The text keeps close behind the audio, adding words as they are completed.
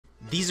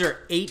These are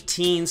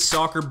 18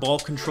 soccer ball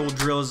control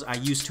drills I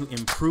use to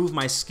improve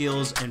my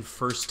skills and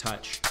first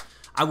touch.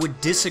 I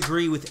would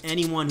disagree with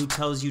anyone who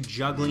tells you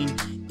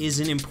juggling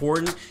isn't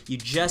important. You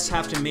just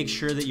have to make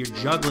sure that you're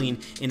juggling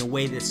in a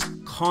way that's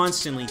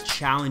constantly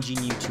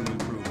challenging you to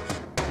improve.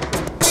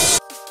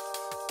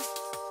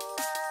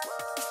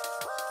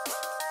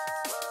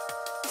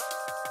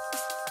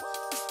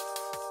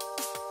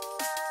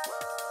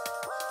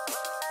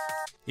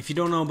 If you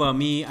don't know about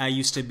me, I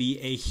used to be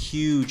a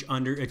huge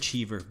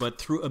underachiever, but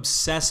through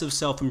obsessive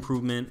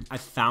self-improvement, I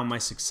found my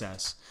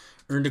success.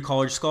 Earned a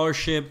college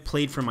scholarship,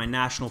 played for my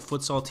national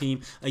futsal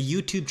team, a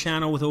YouTube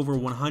channel with over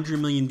 100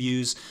 million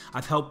views.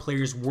 I've helped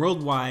players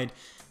worldwide,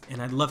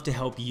 and I'd love to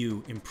help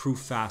you improve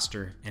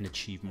faster and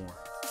achieve more.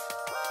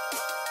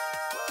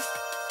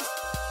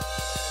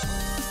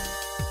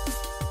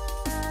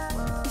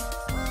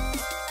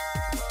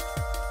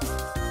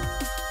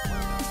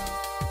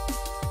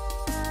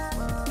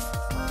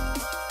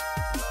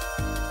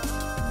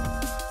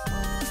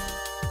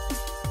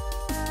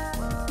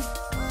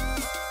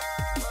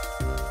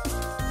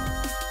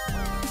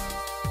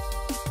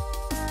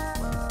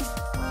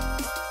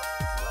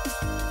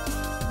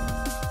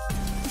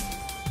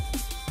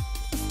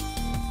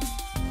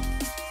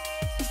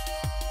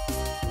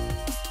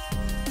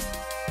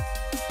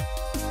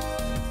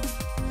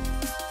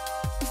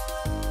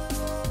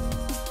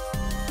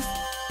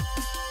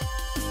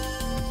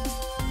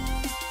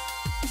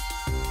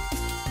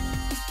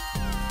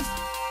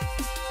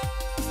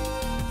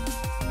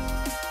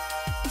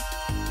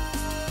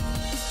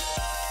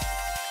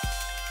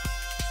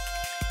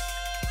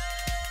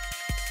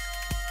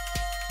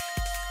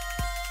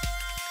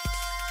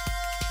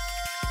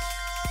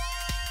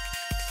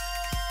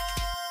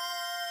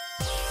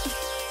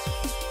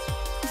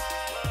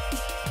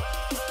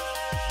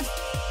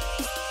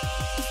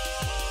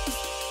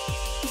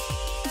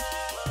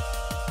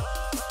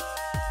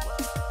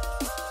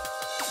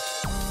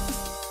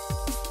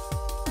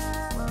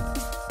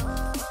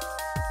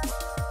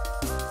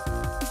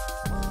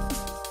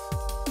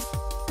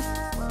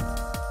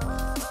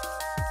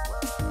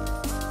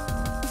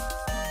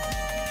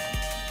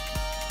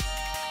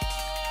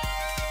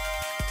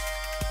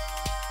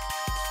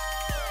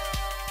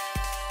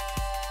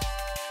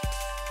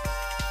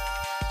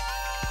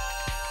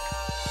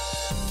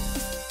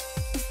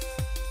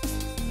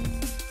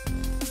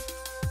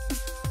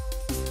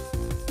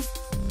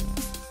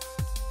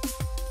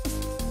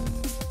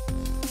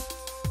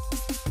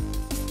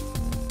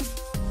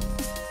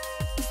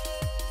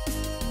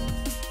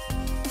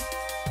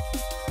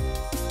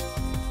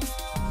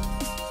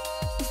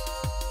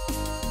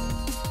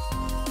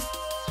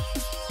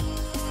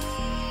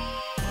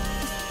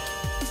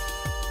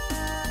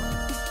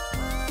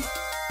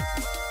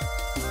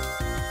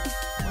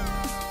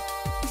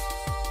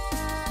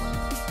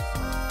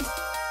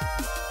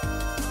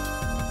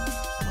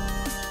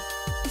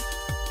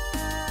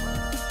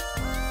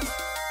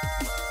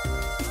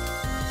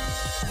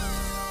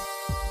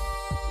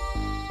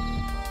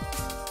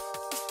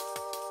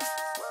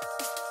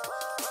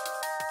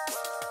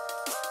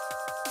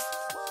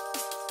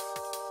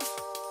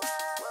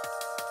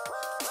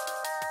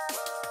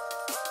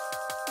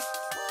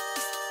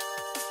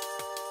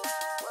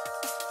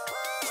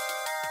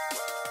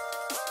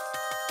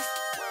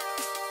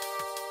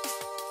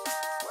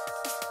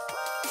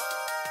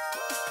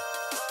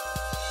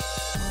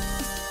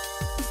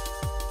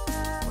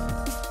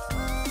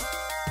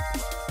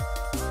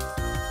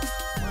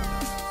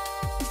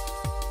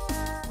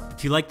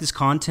 If you like this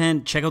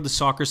content, check out the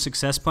Soccer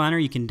Success Planner.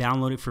 You can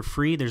download it for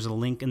free. There's a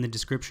link in the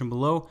description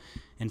below.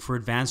 And for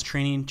advanced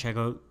training, check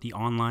out the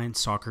Online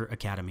Soccer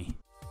Academy.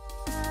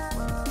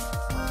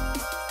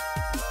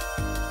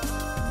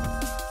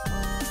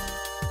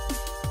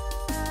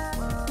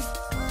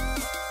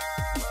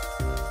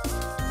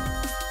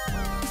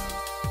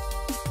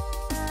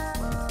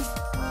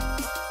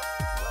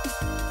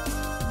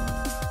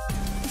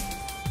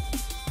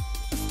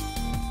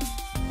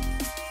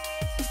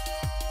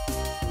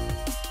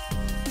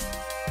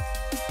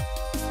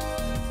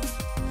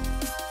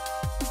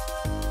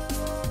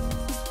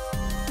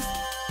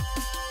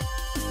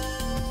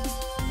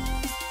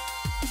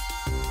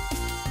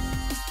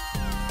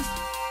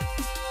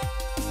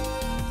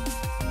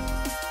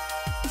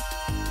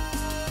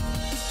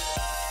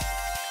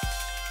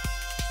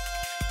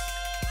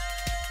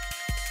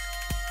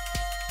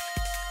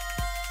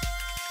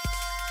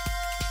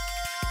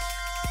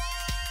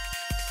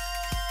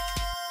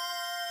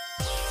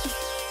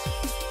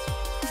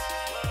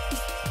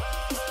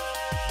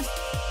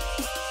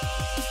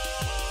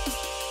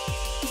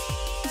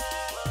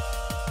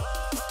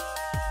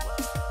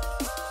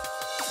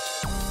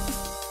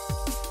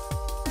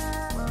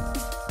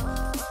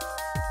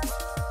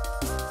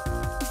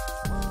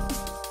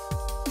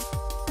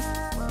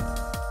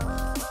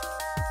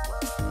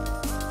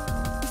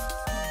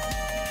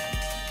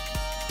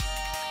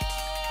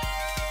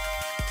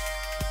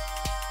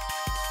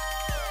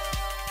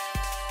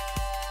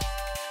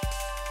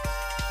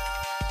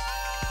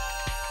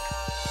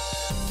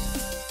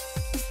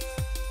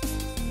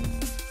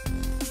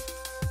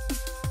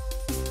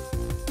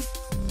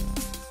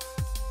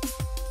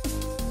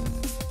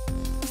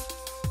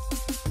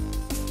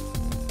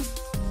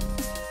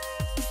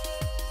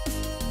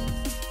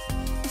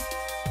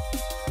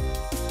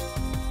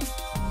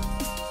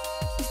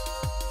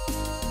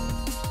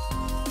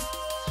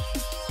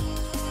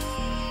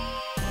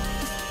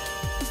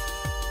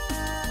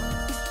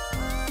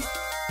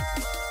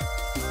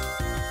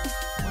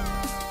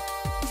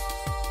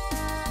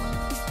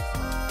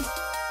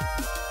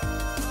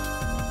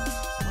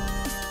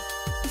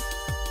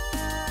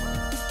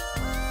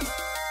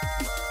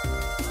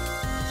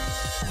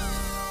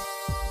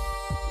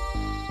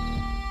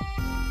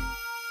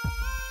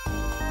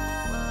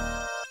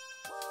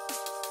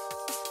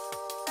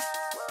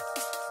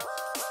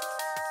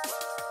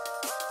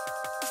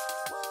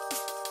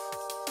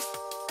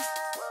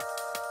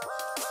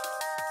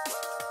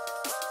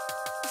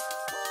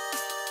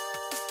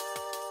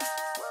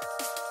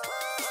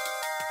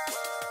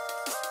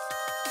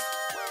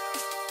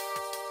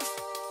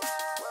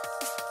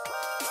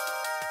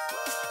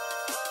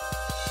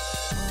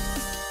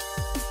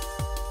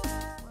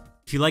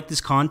 If you like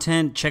this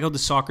content, check out the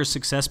Soccer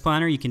Success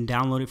Planner. You can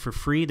download it for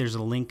free. There's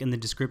a link in the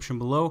description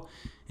below.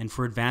 And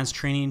for advanced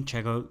training,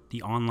 check out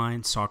the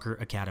Online Soccer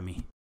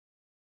Academy.